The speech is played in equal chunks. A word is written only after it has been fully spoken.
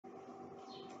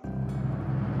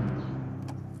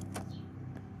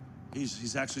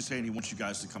He's actually saying he wants you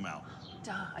guys to come out.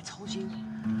 Duh, I told you.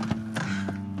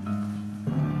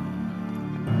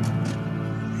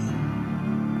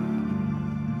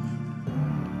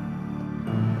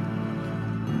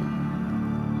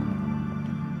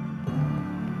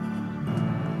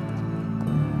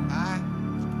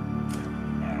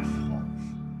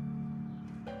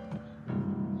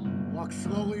 Walk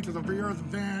slowly to the rear of the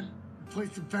van and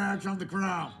place your bags on the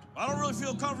ground. I don't really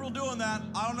feel comfortable doing that.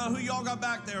 I don't know who y'all got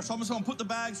back there, so I'm just gonna put the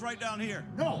bags right down here.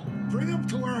 No, bring them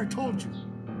to where I told you.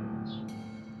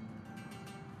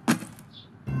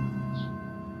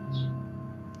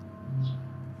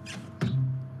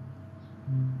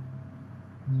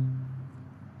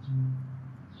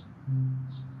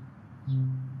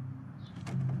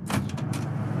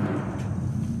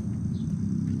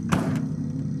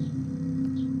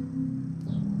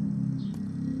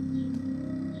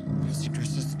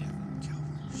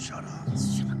 Shut up.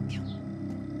 Shut up, Gil.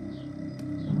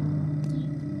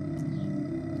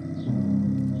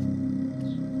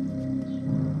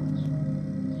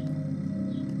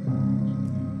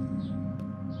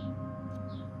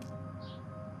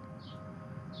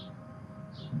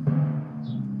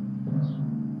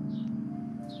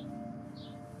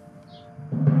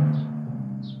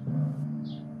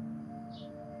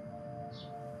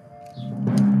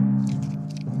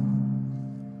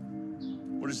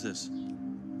 What is this?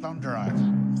 Thumb drive.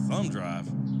 Thumb drive?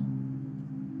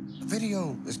 The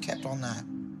video is kept on that.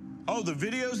 Oh, the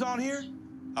video's on here?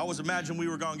 I was imagining we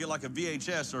were gonna get like a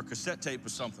VHS or a cassette tape or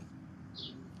something.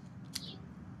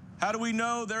 How do we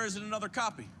know there isn't another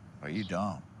copy? Well, you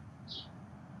don't.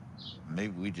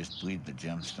 Maybe we just bleed the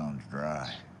gemstones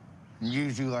dry. And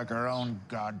use you like our own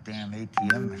goddamn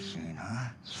ATM machine,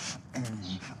 huh?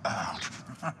 Out.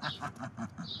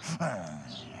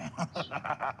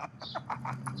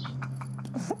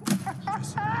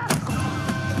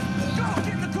 Go!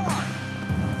 Get in the car!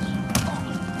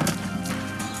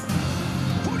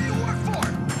 Who do you work for?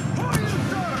 Who do you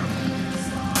serve?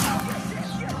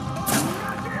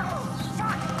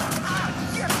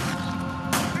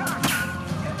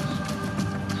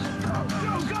 Go,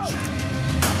 go, go!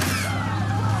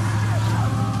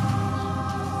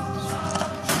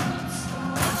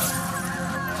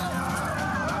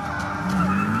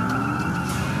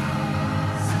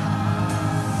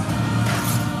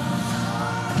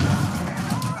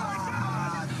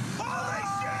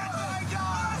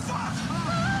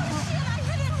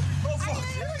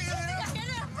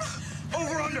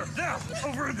 Now!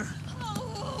 Over under!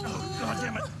 Oh, God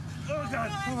damn it! Oh, God!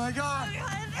 Oh, my God!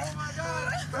 Oh, my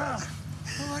God!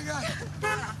 Oh, my God!